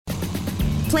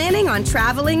Planning on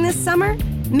traveling this summer?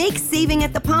 Make saving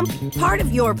at the pump part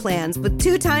of your plans with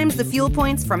 2 times the fuel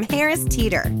points from Harris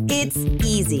Teeter. It's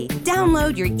easy.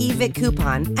 Download your eVic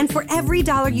coupon, and for every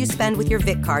dollar you spend with your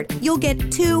Vic card, you'll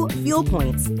get 2 fuel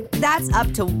points. That's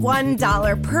up to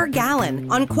 $1 per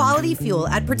gallon on quality fuel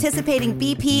at participating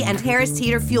BP and Harris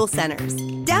Teeter fuel centers.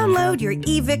 Download your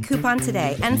eVic coupon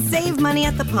today and save money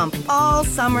at the pump all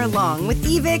summer long with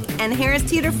eVic and Harris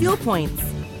Teeter fuel points.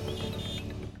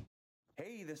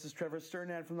 This is Trevor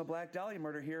Sternad from the Black Dahlia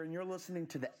Murder here, and you're listening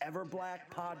to the Ever Black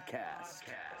Podcast.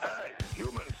 Hey,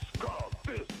 humans, Carl,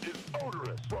 this is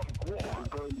Odorous from Guam.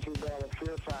 Going to the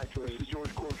Fear Factory. This is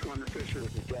George Corsh, Wonder Fisher.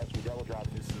 This is Jazz from Devil Drop.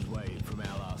 This is Wade from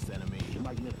Our Last Enemy.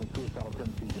 Mike Nick from Suicidal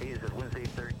Tendencies. He is at Wednesday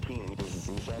 13. This is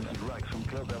Rex from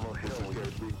Kill Devil Hill. This is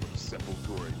Gary Bree from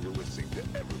Sepultura, and you're listening to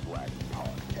Ever Black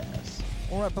Podcast.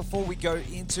 All right, before we go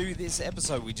into this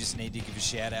episode, we just need to give a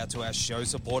shout out to our show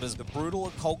supporters, the brutal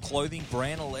occult clothing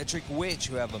brand Electric Witch,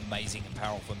 who have amazing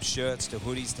apparel from shirts to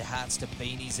hoodies to hats to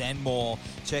beanies and more.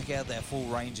 Check out their full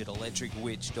range at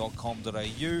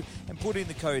electricwitch.com.au and put in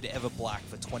the code EverBlack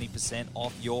for 20%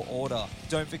 off your order.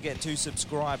 Don't forget to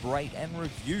subscribe, rate and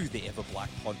review the Everblack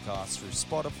podcast through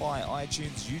Spotify,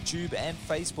 iTunes, YouTube and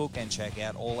Facebook, and check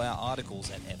out all our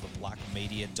articles at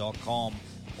everblackmedia.com.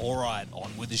 All right, on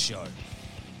with the show.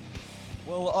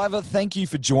 Well, Ivor, thank you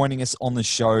for joining us on the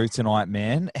show tonight,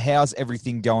 man. How's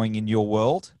everything going in your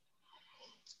world?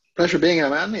 Pleasure being here,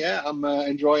 man. Yeah, I'm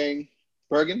enjoying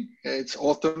Bergen. It's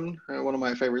autumn, one of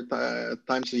my favorite times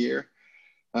of the year.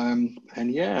 And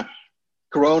yeah,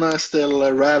 Corona is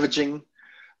still ravaging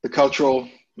the cultural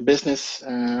business,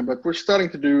 but we're starting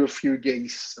to do a few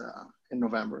gigs in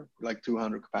November, like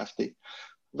 200 capacity.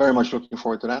 Very much looking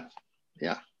forward to that.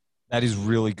 Yeah. That is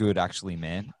really good, actually,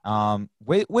 man.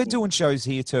 We're doing shows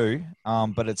here too,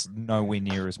 but it's nowhere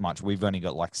near as much. We've only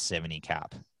got like 70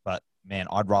 cap. But, man,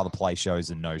 I'd rather play shows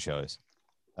than no shows.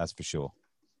 That's for sure.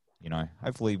 You know,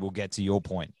 hopefully we'll get to your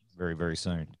point very, very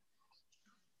soon.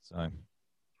 So,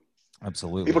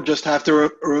 absolutely. People just have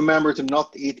to remember to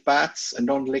not eat bats and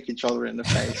don't lick each other in the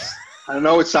face. I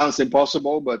know it sounds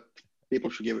impossible, but people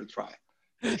should give it a try.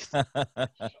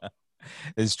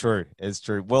 It's true. It's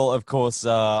true. Well, of course,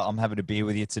 I'm having a beer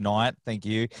with you tonight. Thank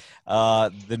you.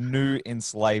 The new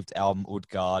Enslaved album,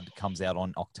 Utgard, comes out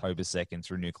on October 2nd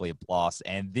through Nuclear Blast.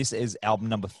 And this is album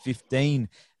number 15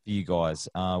 for you guys,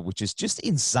 which is just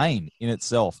insane in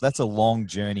itself. That's a long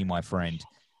journey, my friend.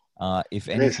 If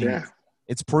anything,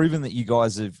 it's proven that you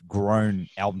guys have grown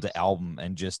album to album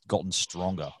and just gotten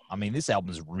stronger. I mean, this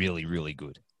album is really, really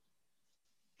good.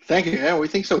 Thank you. Yeah, we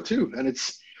think so too. And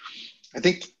I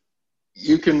think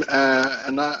you can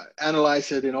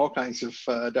analyze it in all kinds of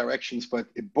directions, but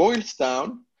it boils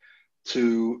down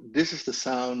to this is the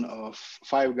sound of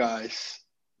 5 guys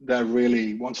that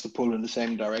really wants to pull in the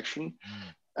same direction.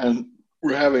 And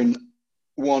we're having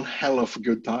one hell of a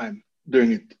good time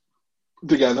doing it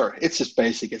together. It's as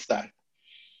basic as that.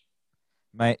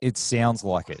 Mate, it sounds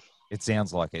like it. It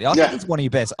sounds like it. I think it's one of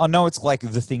your best. I know it's like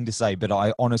the thing to say, but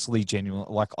I honestly, genuinely,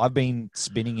 like I've been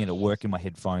spinning it at work in my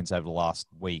headphones over the last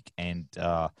week, and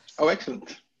oh,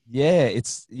 excellent. Yeah,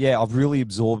 I've really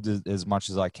absorbed it as much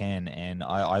as I can, and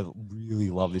I really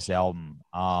love this album.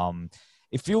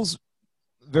 It feels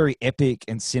very epic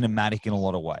and cinematic in a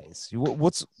lot of ways.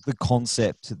 What's the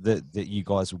concept that you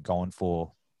guys were going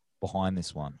for behind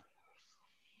this one?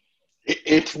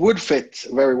 It would fit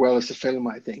very well as a film,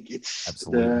 I think. It's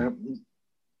absolutely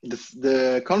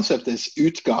the concept is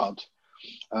Utgard,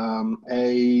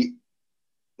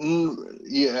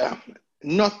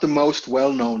 not the most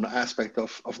well-known aspect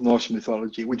of Norse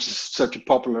mythology, which is such a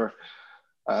popular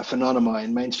phenomenon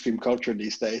in mainstream culture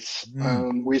these days.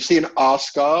 We've seen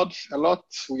Asgard a lot.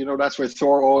 You know, that's where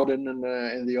Thor, Odin, and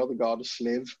the other gods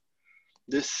live.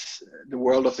 The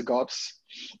world of the gods.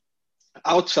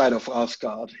 Outside of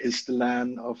Asgard is the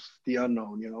land of the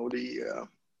unknown, you know, the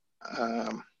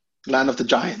land of the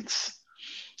giants,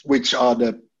 which are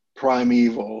the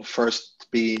primeval first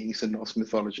beings in Norse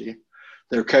mythology.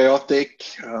 They're chaotic.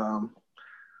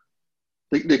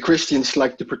 The Christians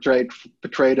like to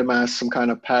portray them as some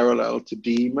kind of parallel to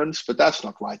demons, but that's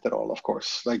not right at all, of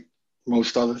course. Like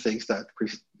most other things that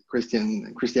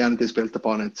Christianity is built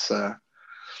upon, it's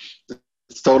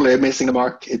totally missing the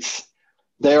mark.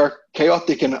 They are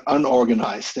chaotic and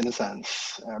unorganized in a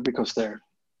sense, because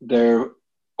they're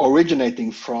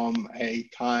originating from a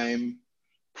time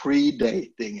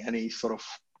predating any sort of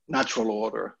natural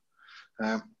order.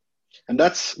 And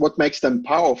that's what makes them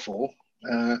powerful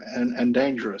and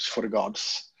dangerous for the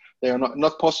gods. They are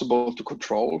not possible to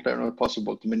control. They're not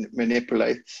possible to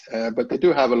manipulate, but they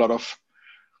do have a lot of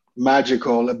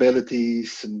magical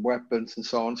abilities and weapons and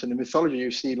so on. So in the mythology,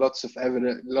 you see lots of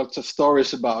evidence, lots of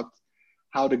stories about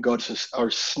how the gods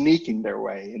are sneaking their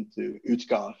way into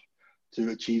Utgard to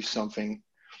achieve something.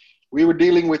 We were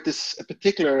dealing with this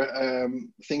particular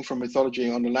thing from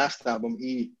mythology on the last album,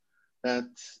 E, that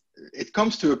it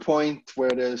comes to a point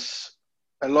where there's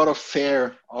a lot of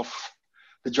fear of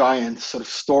the giants sort of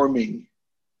storming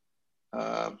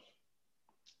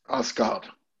Asgard.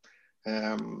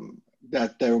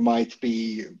 That there might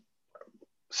be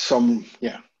some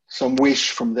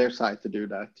wish from their side to do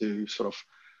that, to sort of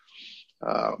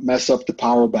mess up the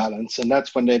power balance, and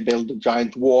that's when they build a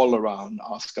giant wall around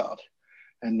Asgard.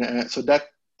 And so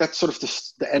that's sort of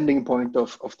the ending point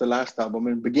of the last album.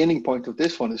 And the beginning point of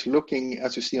this one is looking,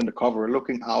 as you see on the cover,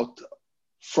 looking out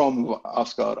from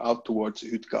Asgard out towards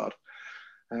Utgard.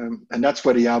 And that's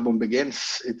where the album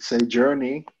begins. It's a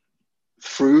journey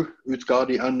through Utgard,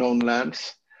 the unknown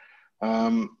lands.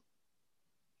 And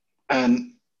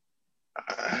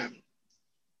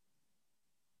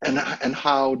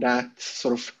how that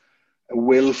sort of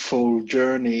willful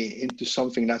journey into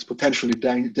something that's potentially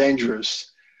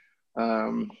dangerous,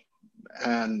 and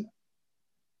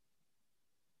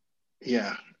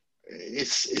yeah,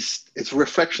 it's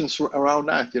reflections around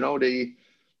that, the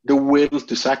will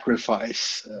to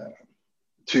sacrifice,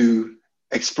 to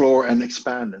explore and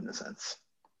expand, in a sense.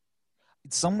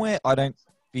 It's somewhere I don't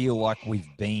feel like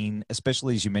we've been,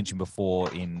 especially as you mentioned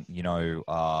before, in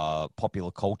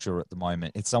popular culture at the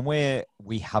moment. It's somewhere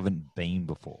we haven't been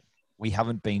before. We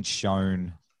haven't been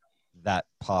shown that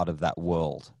part of that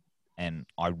world, and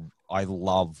I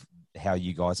love how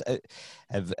you guys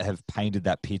have painted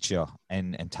that picture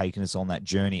and taken us on that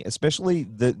journey, especially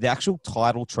the actual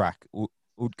title track,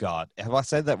 Utgard. Have I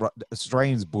said that right?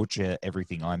 Australians butcher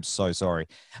everything. I'm so sorry.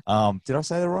 Did I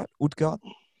say that right? Utgard?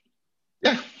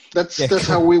 Yeah, that's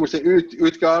how we would say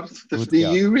Utgard. The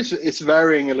U is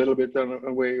varying a little bit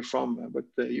on where you're from, but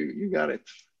you got it.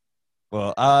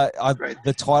 Well,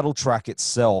 the title track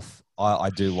itself, I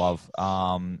do love.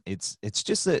 It's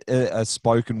just a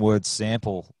spoken word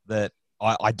sample that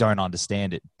I don't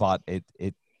understand it, but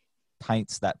it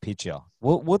paints that picture.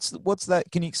 What's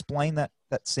that? Can you explain that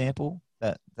sample,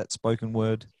 that spoken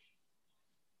word?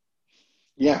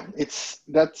 Yeah, it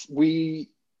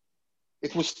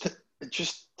was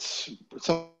just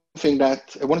something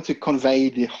that I wanted to convey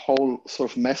the whole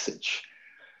sort of message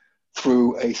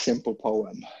through a simple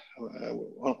poem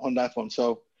on that one.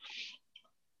 So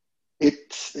it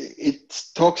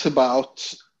talks about,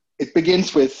 it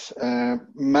begins with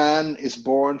man is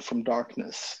born from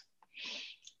darkness,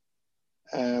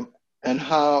 and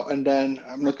then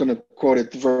I'm not going to quote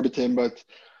it verbatim, but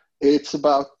it's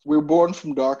about, we're born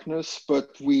from darkness, but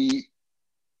we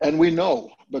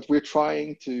know, but we're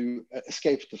trying to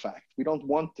escape the fact. We don't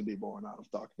want to be born out of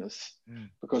darkness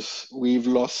because we've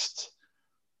lost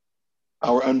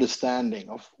our understanding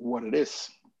of what it is.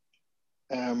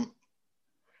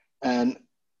 And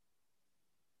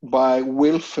by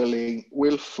willfully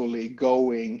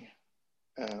going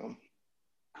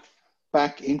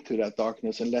back into that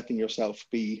darkness and letting yourself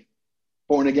be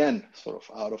born again, sort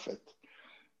of out of it,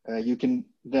 you can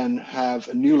then have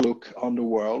a new look on the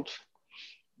world.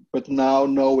 But now,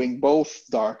 knowing both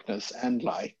darkness and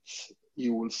light,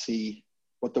 you will see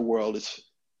what the world is,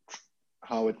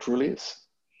 how it truly is.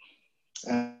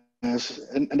 And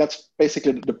that's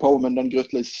basically the poem. And then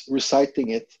Grutle is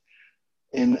reciting it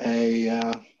in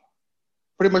a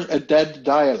pretty much a dead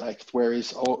dialect, where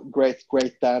his great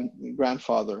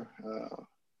grandfather,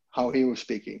 how he was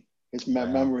speaking, his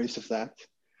memories of that.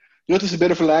 Grutle is a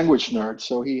bit of a language nerd,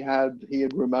 so he had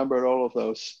remembered all of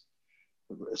those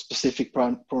specific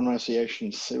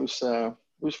pronunciations. It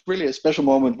was really a special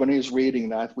moment when he was reading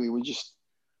that. We were just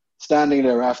standing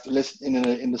there after listening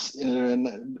in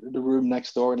the room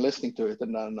next door and listening to it,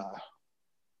 and then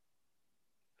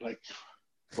like,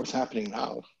 what's happening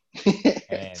now?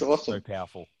 It's awesome. So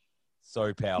powerful.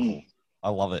 I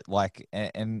love it. Like,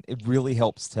 and it really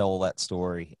helps tell that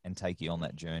story and take you on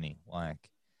that journey. Like,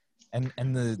 and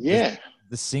the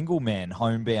Single Man,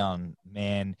 Homebound,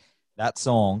 man, that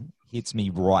song hits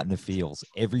me right in the feels.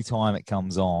 Every time it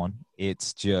comes on,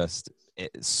 it's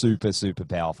super, super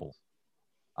powerful.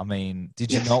 I mean,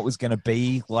 did you know it was going to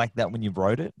be like that when you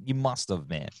wrote it? You must have,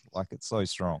 man. Like, it's so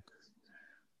strong.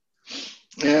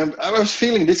 I was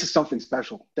feeling this is something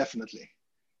special, definitely.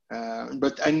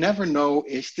 But I never know,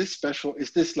 is this special?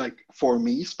 Is this like for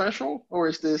me special? Or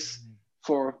is this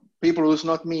for people who's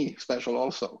not me special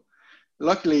also?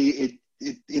 Luckily,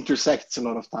 it intersects a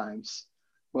lot of times.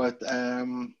 But I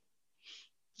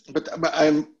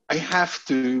have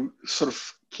to sort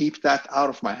of keep that out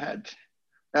of my head,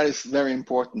 That is very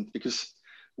important, because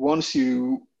once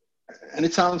you, and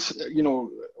it sounds,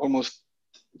 almost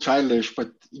childish,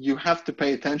 but you have to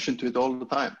pay attention to it all the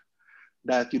time,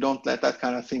 that you don't let that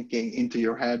kind of thinking into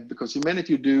your head, because the minute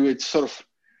you do, it's sort of,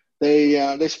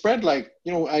 they spread like,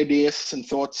 ideas and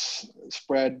thoughts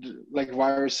spread like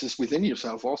viruses within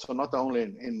yourself also, not only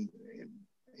in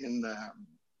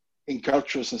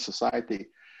cultures and society.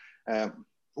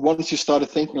 Once you started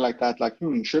thinking like that, like,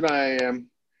 should I,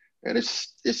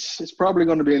 it's probably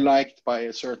going to be liked by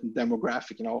a certain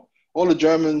demographic, all the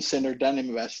Germans in their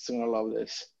denim vests are going to love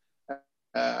this.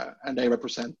 And they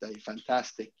represent a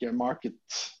fantastic market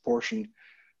portion.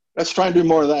 Let's try and do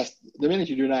more of that. The minute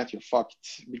you do that, you're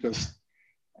fucked, because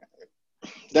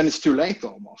then it's too late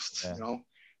almost. Yeah.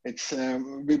 It's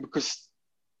because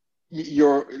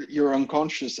you're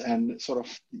unconscious, and sort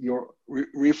of your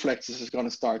reflexes is going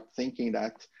to start thinking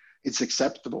that it's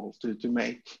acceptable to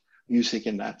make music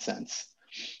in that sense.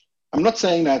 I'm not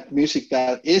saying that music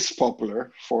that is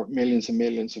popular for millions and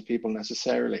millions of people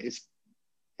necessarily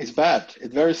is bad.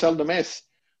 It very seldom is,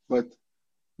 but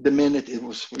the minute it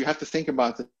was, you have to think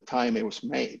about the time it was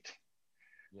made.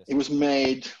 Yes. It was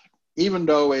made, even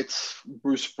though it's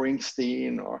Bruce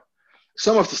Springsteen, or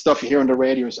some of the stuff you hear on the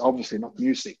radio is obviously not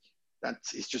music.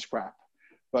 It's just crap.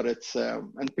 But it's,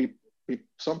 and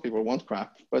some people want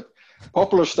crap, but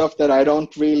popular stuff that I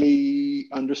don't really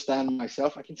understand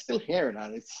myself, I can still hear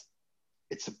that.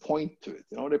 It's a point to it.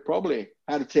 They probably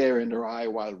had a tear in their eye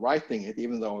while writing it,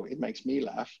 even though it makes me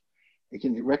laugh. You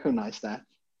can recognize that.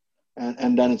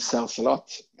 And then it sells a lot.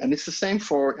 And it's the same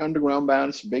for underground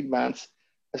bands, big bands,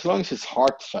 as long as it's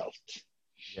heartfelt.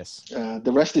 Yes.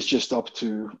 The rest is just up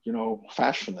to,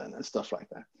 fashion and stuff like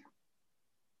that.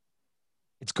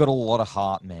 It's got a lot of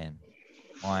heart, man.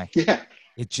 Like, yeah.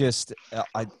 It just,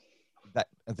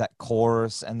 that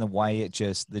chorus and the way it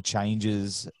just, the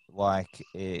changes, like,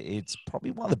 it's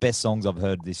probably one of the best songs I've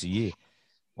heard this year.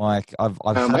 Like, I've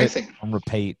heard it on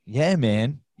repeat. Yeah,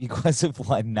 man. You guys have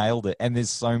like nailed it. And there's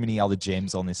so many other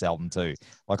gems on this album too.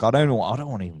 Like, I don't want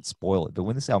to even spoil it, but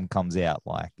when this album comes out,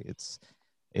 like, it's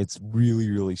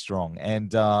really, really strong.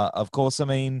 And of course, I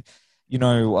mean, you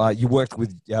worked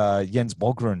with Jens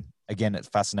Bogren again at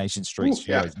Fascination Street shows.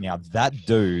 Yeah. Now that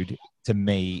dude to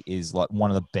me is like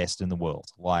one of the best in the world.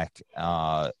 Like,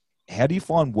 how do you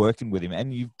find working with him?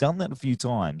 And you've done that a few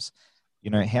times.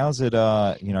 How's it,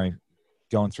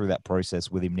 going through that process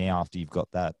with him now after you've got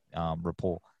that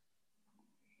rapport?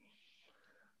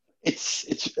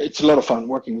 It's a lot of fun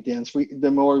working with Jens.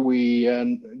 The more we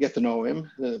get to know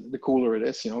him, the cooler it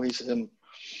is.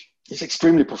 He's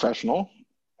extremely professional,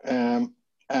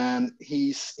 and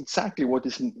he's exactly what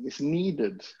is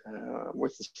needed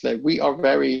with the Slave. We are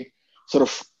very sort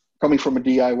of coming from a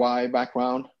DIY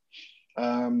background.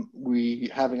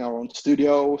 We having our own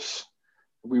studios.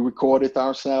 We record it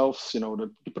ourselves.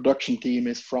 The production team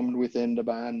is from within the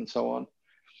band and so on.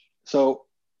 So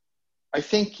I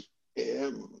think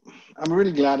I'm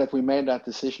really glad that we made that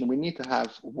decision. We need to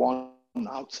have one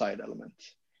outside element,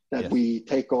 that we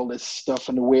take all this stuff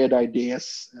and the weird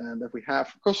ideas that we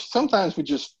have, because sometimes we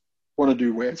just want to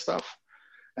do weird stuff.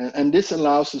 And this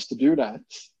allows us to do that.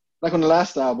 Like on the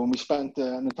last album, we spent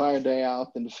an entire day out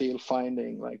in the field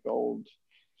finding like old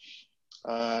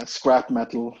scrap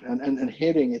metal and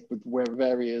hitting it with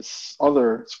various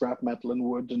other scrap metal and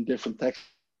wood and different textures,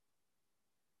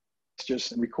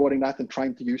 and recording that and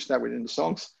trying to use that within the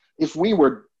songs. If we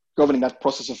were governing that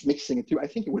process of mixing it too, I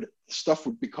think stuff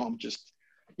would become just,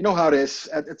 how it is.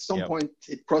 At some point,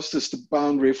 it crosses the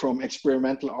boundary from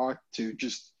experimental art to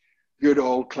just good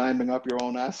old climbing up your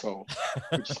own asshole,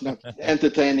 which is not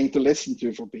entertaining to listen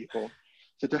to for people.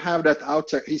 So to have that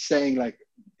outside, he's saying like,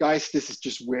 guys, this is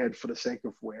just weird for the sake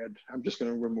of weird. I'm just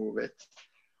going to remove it.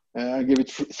 I'll give it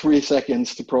 3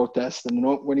 seconds to protest. And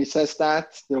when he says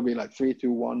that, there'll be like 3,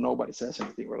 2, 1. Nobody says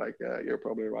anything. We're like, you're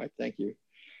probably right. Thank you.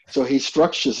 So he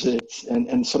structures it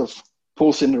and sort of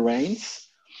pulls in the reins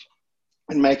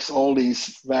and makes all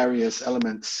these various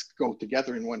elements go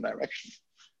together in one direction.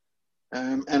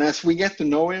 And as we get to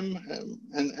know him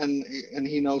and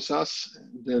he knows us,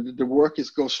 the work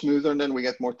goes smoother, and then we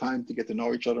get more time to get to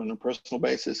know each other on a personal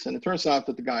basis. And it turns out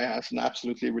that the guy has an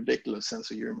absolutely ridiculous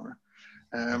sense of humor.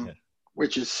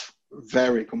 Which is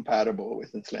very compatible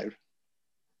with Enslaved.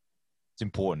 It's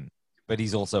important, but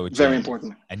he's also a genius. Very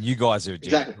important. And you guys are a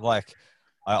genius. Exactly. Like,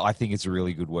 I think it's a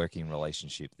really good working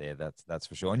relationship there. That's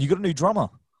for sure. And you got a new drummer.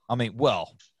 I mean,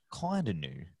 well, kind of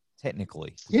new,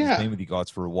 technically. Yeah. He's been with you guys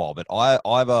for a while, but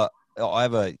Ivor,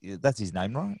 that's his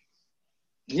name, right?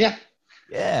 Yeah.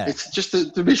 Yeah. It's just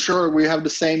to be sure we have the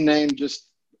same name, just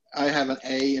I have an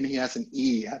A and he has an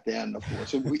E at the end of the word.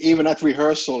 So even at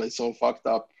rehearsal, it's all fucked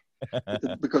up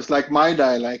because like my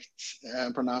dialect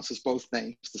pronounces both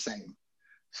names the same.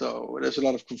 So there's a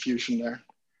lot of confusion there.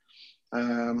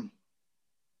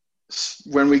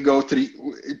 When we go to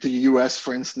the US,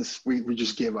 for instance, we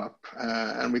just give up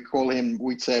and we call him.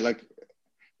 We'd say like,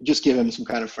 just give him some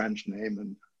kind of French name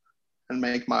and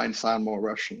make mine sound more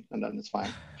Russian, and then it's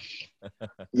fine.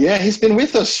 Yeah, he's been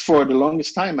with us for the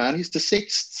longest time, man. He's the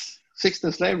sixth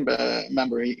enslaved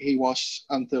member. He was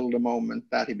until the moment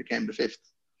that he became the fifth.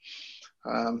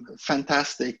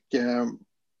 Fantastic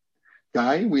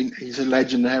guy. He's a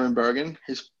legend here in Bergen.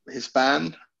 His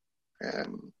band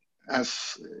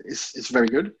is very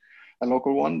good. A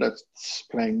local one that's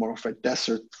playing more of a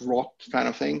desert rock kind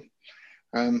of thing.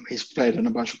 He's played in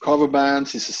a bunch of cover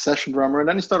bands. He's a session drummer, and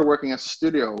then he started working as a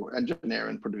studio engineer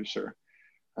and producer.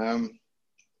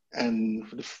 And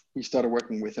we started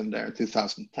working with him there in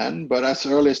 2010. But as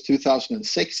early as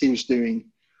 2006, he was doing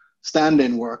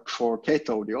stand-in work for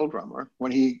Kato, the old drummer.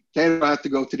 When Kato had to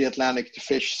go to the Atlantic to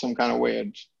fish some kind of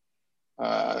weird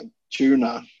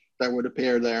tuna that would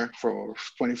appear there for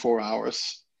 24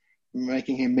 hours,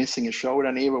 making him missing a show,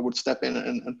 then Ivar would step in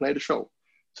and play the show.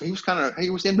 So he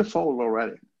was in the fold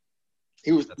already.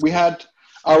 We had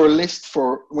our list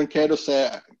for when Kato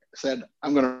said,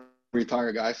 I'm going to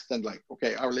retire, guys. Then like,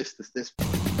 okay, our list is this.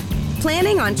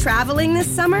 Planning on traveling this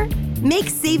summer? Make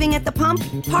saving at the pump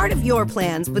part of your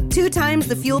plans with 2 times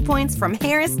the fuel points from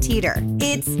Harris Teeter.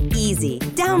 It's easy.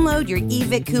 Download your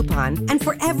eVic coupon, and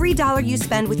for every $1 you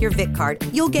spend with your Vic card,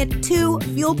 you'll get 2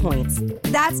 fuel points.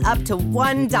 That's up to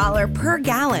 $1 per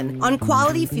gallon on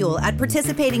quality fuel at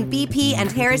participating BP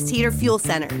and Harris Teeter fuel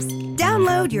centers.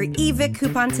 Download your eVic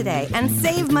coupon today and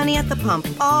save money at the pump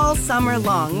all summer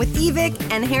long with eVic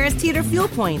and Harris Teeter fuel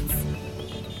points.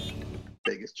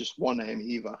 It's just one name,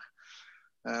 Ivar.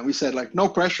 We said like, no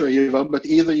pressure, Ivar, but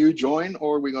either you join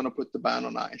or we're going to put the band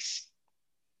on ice.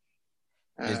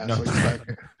 No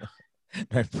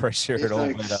pressure at all.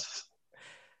 Like,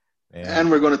 yeah. And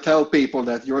we're going to tell people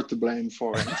that you're to blame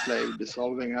for enslaved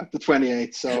dissolving after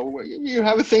 28. So you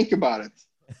have a think about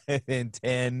it. In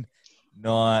 10,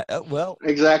 9, well,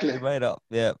 exactly. Made up.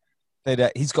 Yeah.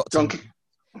 But, he's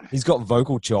got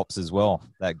vocal chops as well,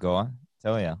 that guy.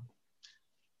 Tell you.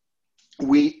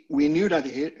 We knew that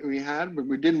we had, but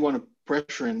we didn't want to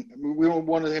pressure him. We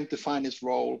wanted him to find his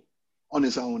role on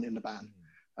his own in the band.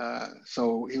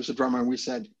 So he was a drummer, and we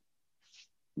said,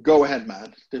 go ahead,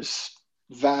 man. There's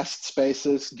vast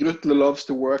spaces. Grutle loves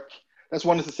to work. That's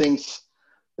one of the things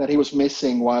that he was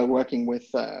missing while working with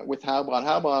Herbrand.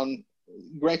 Herbrand,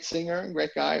 great singer,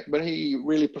 great guy, but he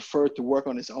really preferred to work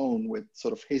on his own with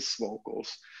sort of his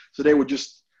vocals. So they would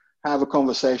just have a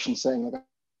conversation saying, like,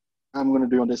 I'm going to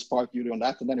do on this part, you do on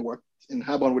that. And then he worked, and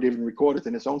Herbrand would even record it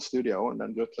in his own studio, and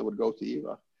then Grutle would go to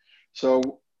Ivar.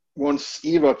 So once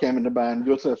Ivar came in the band,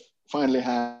 Grutle finally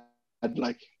had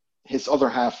like his other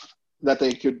half that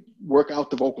they could work out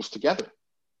the vocals together.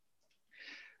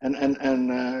 And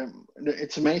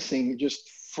it's amazing just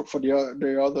for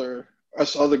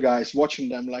us other guys watching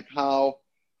them, like how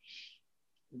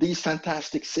these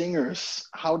fantastic singers,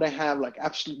 how they have like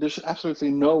there's absolutely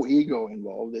no ego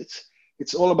involved.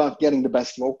 It's all about getting the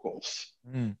best vocals.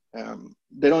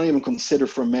 They don't even consider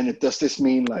for a minute, does this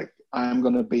mean like I'm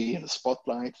going to be in the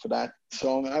spotlight for that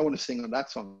song? I want to sing on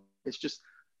that song. It's just,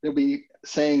 they'll be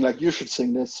saying like, you should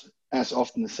sing this as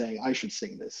often as saying, I should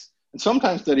sing this. And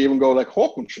sometimes they'd even go like,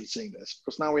 Håkon should sing this,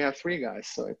 because now we have 3 guys.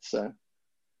 So it's a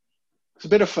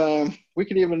bit of, we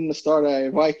could even start a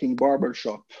Viking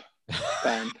barbershop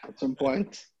band at some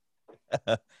point.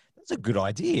 That's a good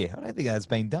idea. I don't think that's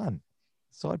been done.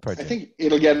 Side project. I think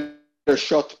it'll get a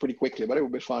shot pretty quickly, but it will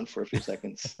be fun for a few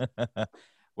seconds.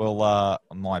 Well,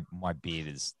 my beard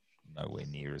is nowhere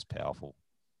near as powerful.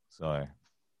 So,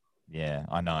 yeah,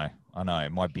 I know.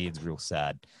 My beard's real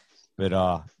sad. But,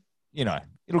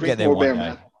 it'll get there one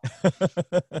day.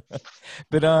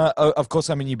 But, of course,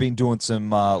 I mean, you've been doing some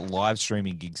live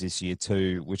streaming gigs this year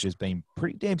too, which has been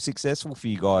pretty damn successful for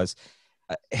you guys.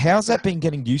 How's that been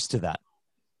getting used to that?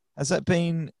 Has that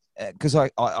been... Because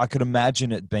I could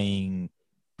imagine it being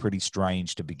pretty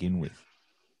strange to begin with.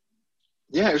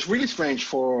 Yeah, it was really strange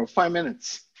for 5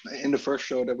 minutes in the first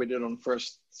show that we did on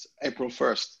April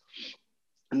 1st.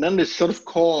 And then this sort of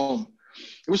calm.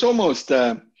 It was almost,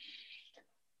 a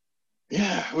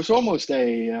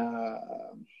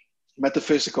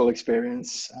metaphysical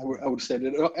experience. I would say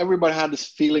that everybody had this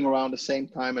feeling around the same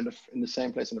time and in the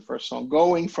same place in the first song,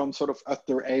 going from sort of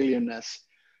utter alienness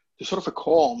to sort of a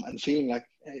calm and feeling like,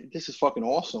 hey, this is fucking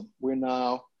awesome. We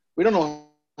don't know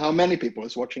how many people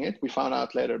is watching it. We found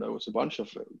out later there was a bunch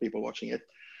of people watching it.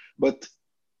 but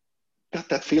got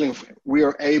that feeling of we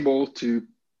are able to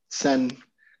send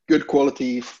good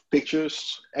quality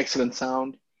pictures, excellent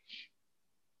sound,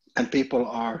 and people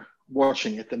are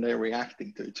watching it and they're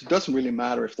reacting to it. So it doesn't really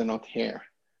matter if they're not here.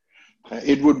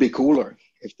 It would be cooler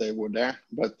if they were there,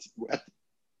 but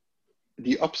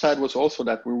the upside was also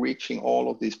that we're reaching all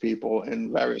of these people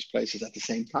in various places at the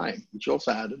same time, which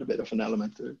also added a bit of an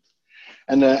element to it.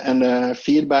 And the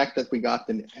feedback that we got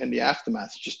in the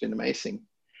aftermath has just been amazing.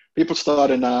 People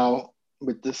started now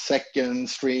with the second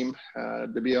stream,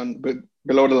 the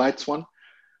Below the Lights one.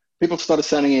 People started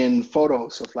sending in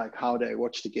photos of like how they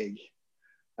watched the gig.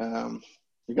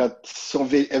 We got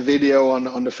a video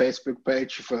on the Facebook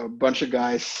page of a bunch of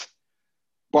guys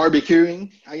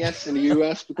barbecuing, I guess, in the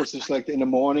US, because it's like in the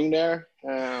morning there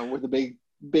with a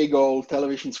big old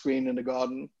television screen in the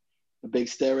garden, a big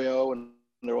stereo, and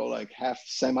they're all like half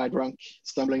semi-drunk,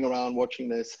 stumbling around watching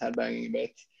this, headbanging a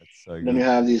bit. That's so and then you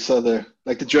have these other,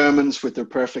 like the Germans with their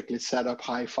perfectly set up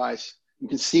hi-fis. You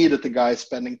can see that the guy's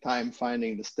spending time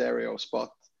finding the stereo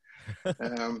spot.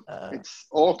 It's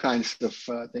all kinds of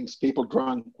things. People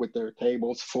drunk with their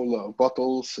tables full of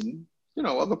bottles, and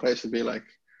other places would be like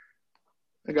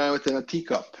a guy with a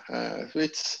teacup. So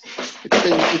it's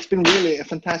been really a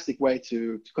fantastic way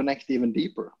to connect even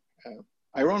deeper.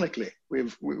 Ironically, I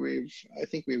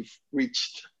think we've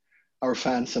reached our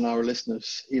fans and our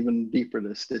listeners even deeper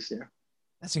this year.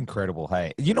 That's incredible.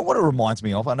 Hey, you know what it reminds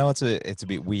me of? I know it's a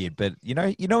bit weird, but you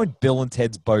know in Bill and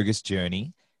Ted's Bogus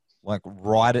Journey, like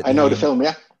right at the film,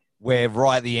 yeah, where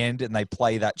right at the end and they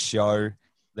play that show.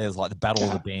 There's like the Battle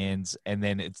of the Bands, and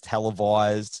then it's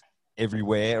televised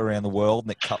everywhere around the world,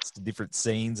 and it cuts to different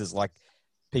scenes. There's like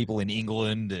people in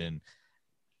England, and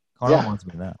kind of reminds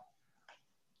me of that.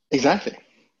 Exactly.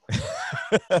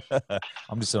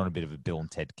 I'm just on a bit of a Bill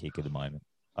and Ted kick at the moment.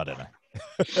 I don't know.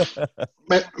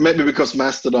 Maybe because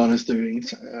Mastodon is doing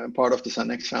part of the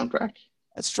next soundtrack.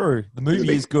 That's true. The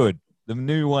movie is good. The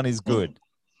new one is good.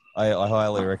 I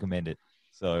highly recommend it.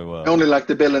 So I only like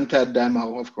the Bill and Ted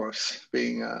demo, of course,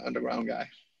 being an underground guy.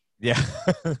 Yeah.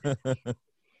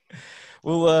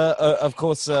 Well, of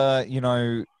course, this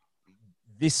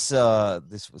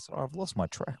was. I've lost my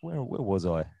track. Where was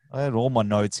I? I had all my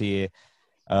notes here.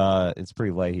 It's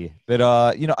pretty late here, but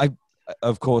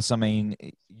of course, I mean,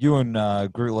 you and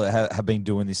Grootless have been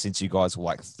doing this since you guys were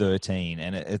like 13,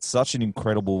 and it's such an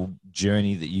incredible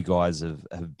journey that you guys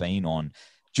have been on.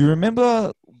 Do you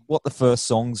remember what the first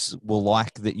songs were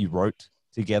like that you wrote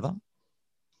together?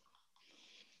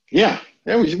 Yeah,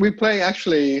 we play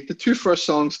actually the two first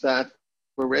songs that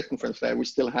were written for us. We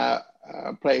still have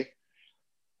play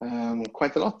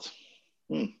quite a lot.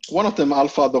 One of them,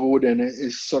 Alfa Dorodin,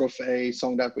 is sort of a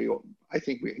song that I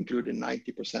think we include in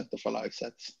 90% of our live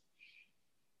sets.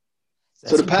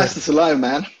 So the past is alive,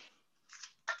 man.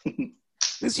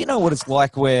 Because you know what it's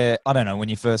like where, I don't know, when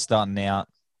you're first starting out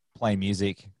playing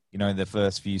music, the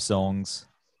first few songs,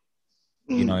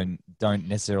 don't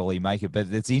necessarily make it.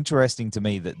 But it's interesting to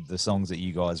me that the songs that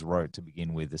you guys wrote to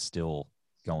begin with are still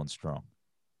going strong.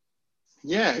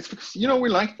 Yeah, it's because, we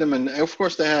like them. And of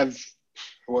course they have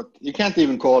what you can't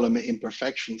even call them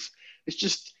imperfections.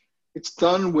 It's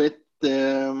done with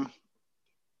the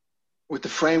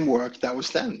framework that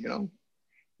was then,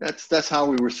 That's how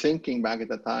we were thinking back at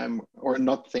the time, or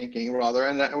not thinking rather.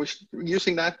 And I was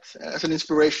using that as an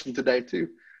inspiration today too.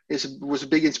 It was a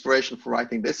big inspiration for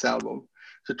writing this album,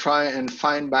 to try and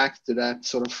find back to that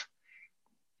sort of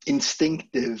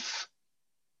instinctive,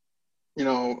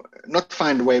 not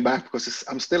find a way back, because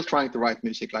I'm still trying to write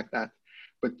music like that,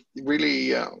 but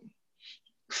really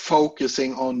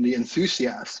focusing on the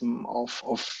enthusiasm of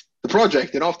the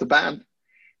project and of the band,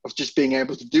 of just being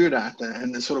able to do that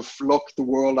and sort of lock the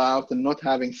world out and not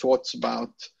having thoughts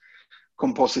about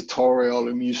compositorial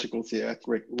or musical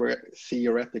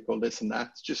theoretical this and that.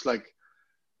 It's just like,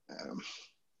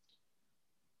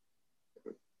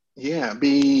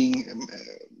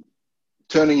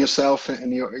 turning yourself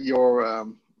and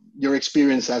your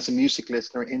experience as a music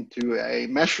listener into a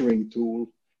measuring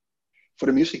tool for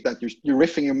the music that you're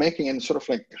riffing, you're making, and sort of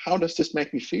like, how does this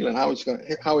make me feel, and how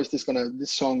is this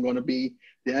song gonna be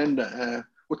the end?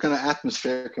 What kind of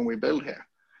atmosphere can we build here?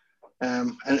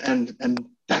 And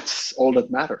that's all that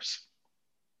matters.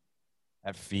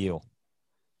 That feel.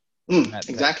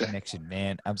 Exactly. That connection,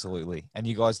 man. Absolutely. And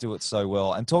you guys do it so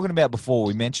well. And talking about before,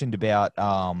 we mentioned about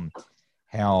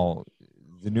how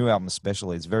the new album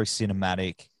especially is very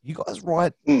cinematic. You guys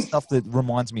write stuff that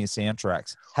reminds me of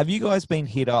soundtracks. Have you guys been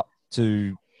hit up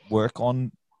to work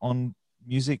on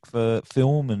music for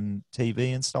film and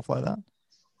TV and stuff like that?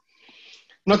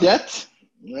 Not yet.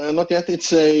 Not yet.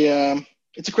 It's a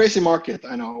it's a crazy market.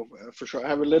 I know for sure. I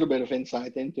have a little bit of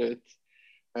insight into it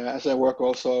as I work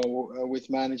also with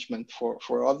management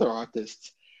for other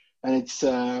artists, and it's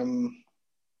a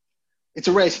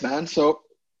race, man. So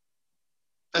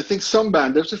I think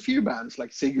there's a few bands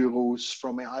like Sigur Rós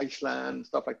from Iceland,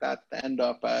 stuff like that, end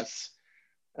up as,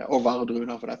 or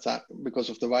Vardruna for that, because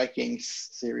of the Vikings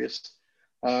series.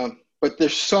 But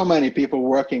there's so many people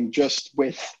working just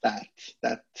with that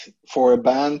for a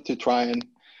band to try and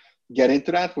get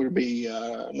into that would be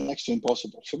next to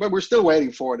impossible. So, but we're still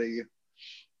waiting for David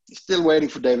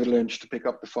Lynch to pick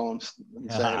up the phones and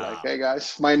say like, hey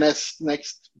guys, my next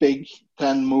big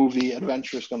 10 movie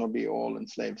adventure is going to be all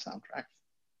Enslaved soundtrack.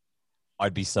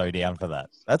 I'd be so down for that.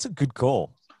 That's a good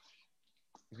call.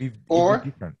 Or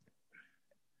different.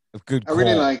 A good call. I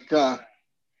really like,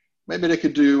 maybe they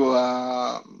could do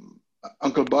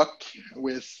Uncle Buck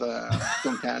with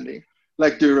John Candy.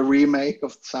 Like do a remake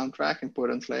of the soundtrack and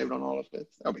put Enslaved on all of it.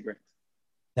 That'd be great.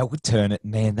 That would turn it,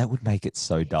 man, that would make it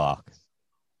so dark.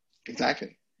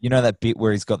 Exactly. You know that bit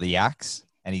where he's got the axe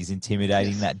and he's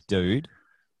intimidating that dude?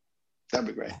 That'd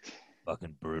be great.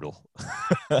 Fucking brutal.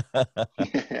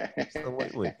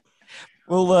 Absolutely.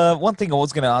 Well, one thing I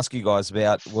was going to ask you guys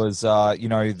about was,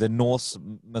 the Norse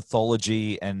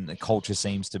mythology and the culture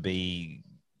seems to be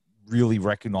really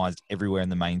recognized everywhere in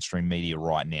the mainstream media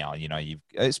right now. You know,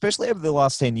 especially over the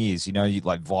last 10 years, you've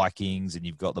like Vikings and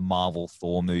you've got the Marvel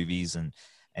Thor movies and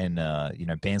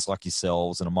bands like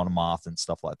yourselves and Amon Amarth and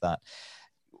stuff like that.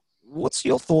 What's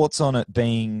your thoughts on it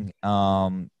being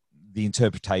the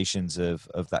interpretations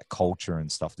of that culture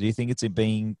and stuff? Do you think it's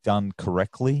being done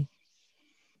correctly?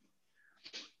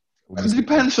 It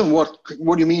depends on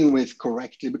what you mean with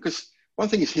correctly, because one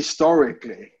thing is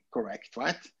historically correct,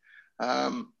 right?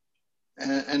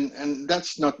 And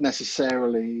that's not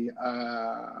necessarily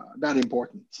that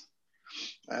important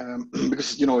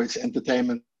because it's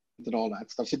entertainment and all that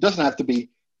stuff. So it doesn't have to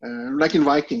be like in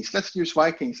Vikings. Let's use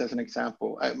Vikings as an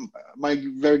example. My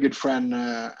very good friend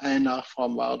Einar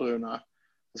from Vardruna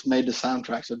has made the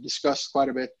soundtrack, so I've discussed quite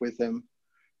a bit with him.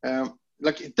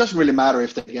 It doesn't really matter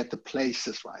if they get the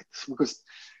places right, because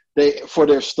for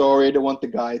their story they want the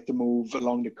guy to move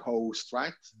along the coast,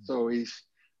 right? So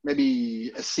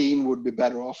maybe a scene would be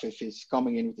better off if he's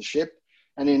coming in with the ship,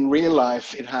 and in real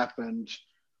life it happened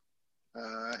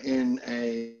in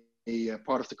a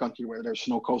part of the country where there's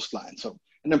no coastline. So,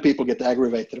 and then people get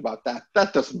aggravated about that.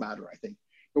 That doesn't matter, I think.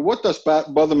 But what does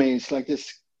bother me is like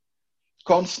this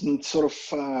constant sort of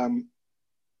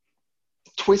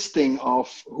twisting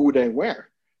of who they were,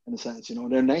 in a sense,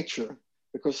 their nature,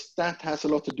 because that has a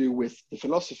lot to do with the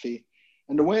philosophy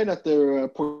and the way that they're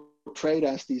portrayed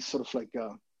as these sort of like,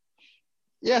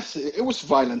 yes, it was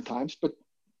violent times, but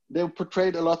they were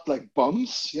portrayed a lot like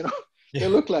bums, Yeah. They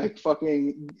look like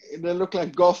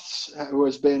goths who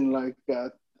has been like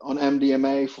on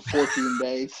MDMA for 14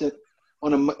 days in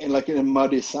a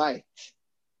muddy site.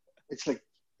 It's like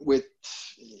they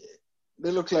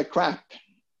look like crap.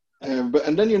 And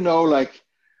then like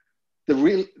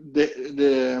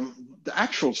the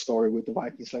actual story with the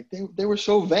Vikings, like they were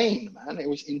so vain, man. It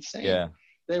was insane. Yeah.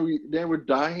 They were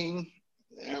dying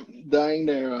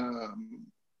their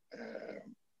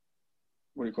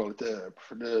what do you call it?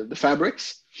 The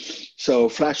fabrics. So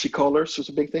flashy colors was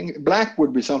a big thing. Black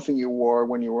would be something you wore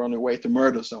when you were on your way to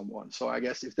murder someone. So I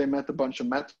guess if they met a bunch of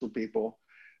metal people,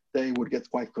 they would get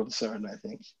quite concerned, I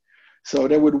think. So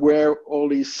they would wear all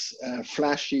these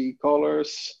flashy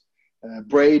colors,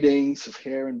 braidings of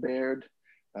hair and beard,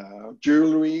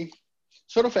 jewelry,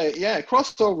 sort of a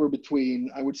crossover between,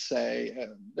 I would say,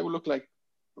 they would look like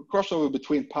a crossover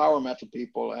between power metal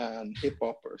people and hip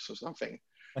hoppers or something.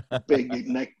 Big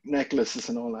necklaces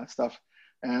and all that stuff.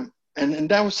 And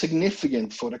that was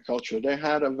significant for the culture. They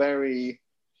had a very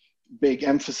big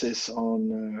emphasis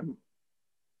on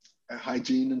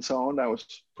hygiene and so on. That was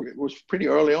pretty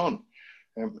early on.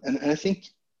 And I think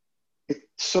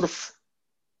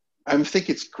I think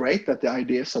it's great that the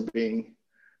ideas are being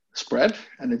spread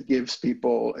and it gives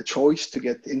people a choice to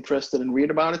get interested and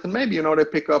read about it. And maybe, they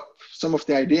pick up some of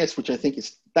the ideas, which I think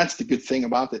that's the good thing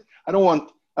about it. I don't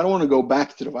want to go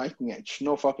back to the Viking Age.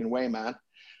 No fucking way, man.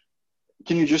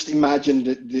 Can you just imagine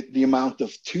the amount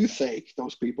of toothache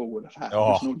those people would have had?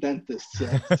 There's no dentists.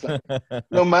 It's like,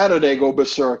 no matter, they go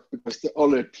berserk because all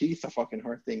their teeth are fucking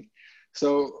hurting.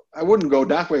 So I wouldn't go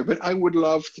that way, but I would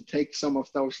love to take some of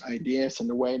those ideas and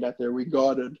the way that they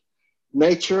regarded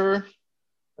nature,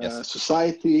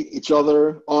 society, each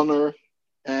other, honor,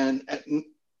 and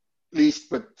last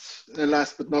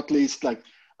but not least, like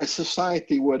a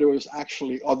society where there was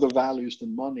actually other values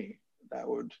than money that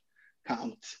would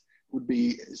count.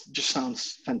 just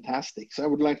sounds fantastic. So I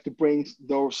would like to bring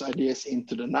those ideas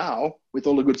into the now with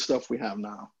all the good stuff we have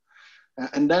now.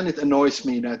 And then it annoys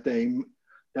me that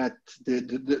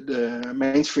the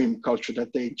mainstream culture,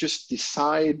 that they just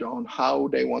decide on how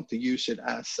they want to use it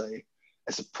as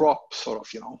a prop, sort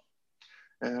of,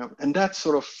 and that's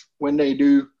sort of when they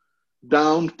do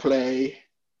downplay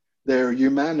their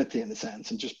humanity in a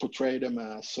sense and just portray them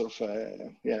as sort of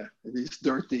these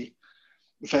dirty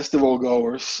festival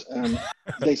goers.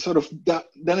 They sort of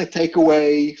then they take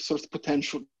away sort of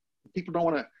potential. People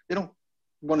don't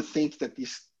want to think that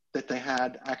they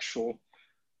had actual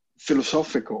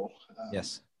philosophical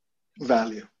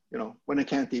value, when they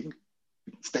can't even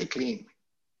stay clean.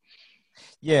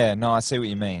 Yeah, no, I see what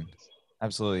you mean.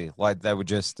 Absolutely. Like they were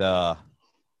just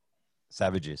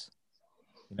savages.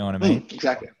 You know what I mean?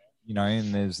 Exactly.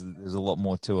 And there's a lot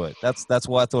more to it. That's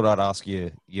why I thought I'd ask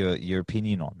you your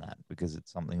opinion on that, because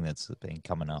it's something that's been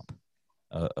coming up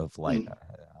of late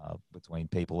between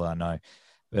people I know.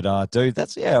 But dude,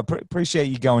 appreciate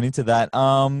you going into that.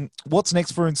 What's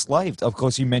next for Enslaved? Of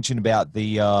course, you mentioned about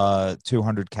the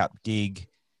 200 cap gig,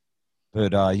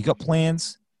 but you got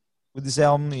plans with this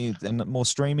album and more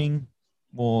streaming,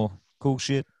 more cool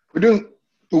shit? We're doing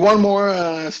one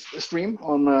more stream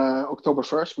on October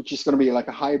 1st, which is going to be like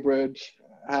a hybrid,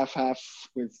 half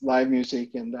with live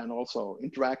music and then also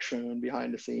interaction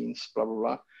behind the scenes, blah, blah,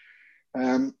 blah.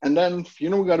 And then, we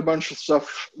got a bunch of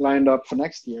stuff lined up for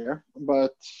next year,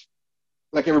 but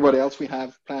like everybody else, we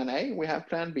have plan A, we have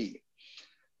plan B.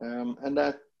 And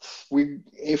that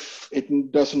if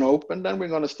it doesn't open, then we're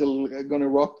gonna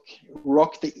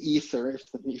rock the ether,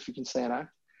 if you can say that,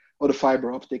 or the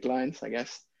fiber optic lines, I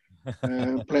guess.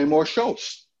 Play more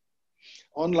shows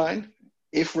online.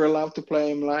 If we're allowed to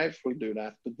play them live, we'll do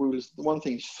that. But one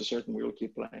thing's for certain, we will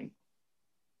keep playing.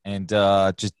 And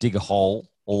just dig a hole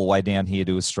all the way down here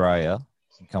to Australia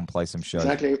and come play some shows.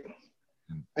 Exactly.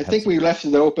 I think we left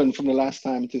it open from the last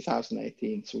time in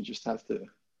 2018, so we just have to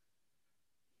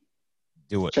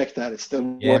do it. Check that it's still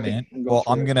working. Man. Well,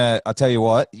 I'll tell you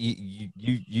what,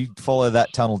 you follow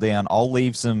that tunnel down. I'll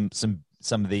leave some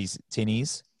of these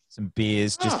tinnies, some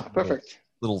beers, just perfect.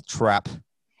 Little trap.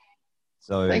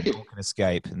 So you can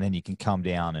escape, and then you can come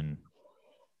down and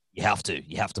you have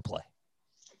to play.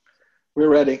 We're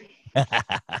ready.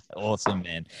 Awesome,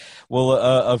 man. Well,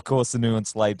 of course, the new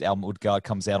Enslaved album, Utgard,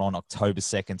 comes out on October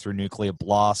 2nd through Nuclear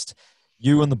Blast.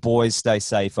 You and the boys stay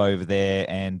safe over there,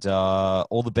 and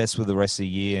all the best with the rest of the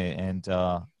year. And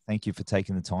thank you for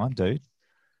taking the time, dude.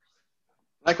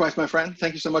 Likewise, my friend.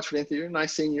 Thank you so much for the interview.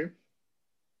 Nice seeing you.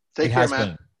 Take care,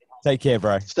 man. Take care,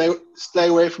 bro. Stay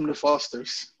away from the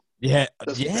Fosters. Yeah.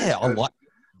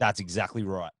 That's exactly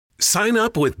right. Sign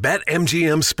up with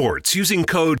BetMGM Sports using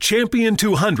code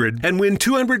CHAMPION200 and win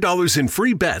 $200 in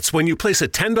free bets when you place a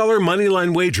 $10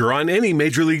 moneyline wager on any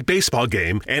Major League Baseball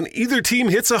game and either team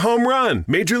hits a home run.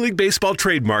 Major League Baseball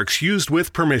trademarks used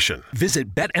with permission.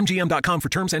 Visit BetMGM.com for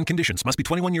terms and conditions. Must be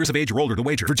 21 years of age or older to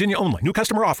wager. Virginia only. New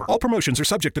customer offer. All promotions are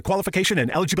subject to qualification and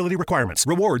eligibility requirements.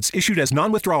 Rewards issued as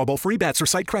non-withdrawable free bets or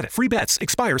site credit. Free bets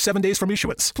expire 7 days from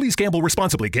issuance. Please gamble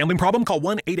responsibly. Gambling problem? Call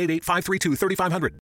 1-888-532-3500.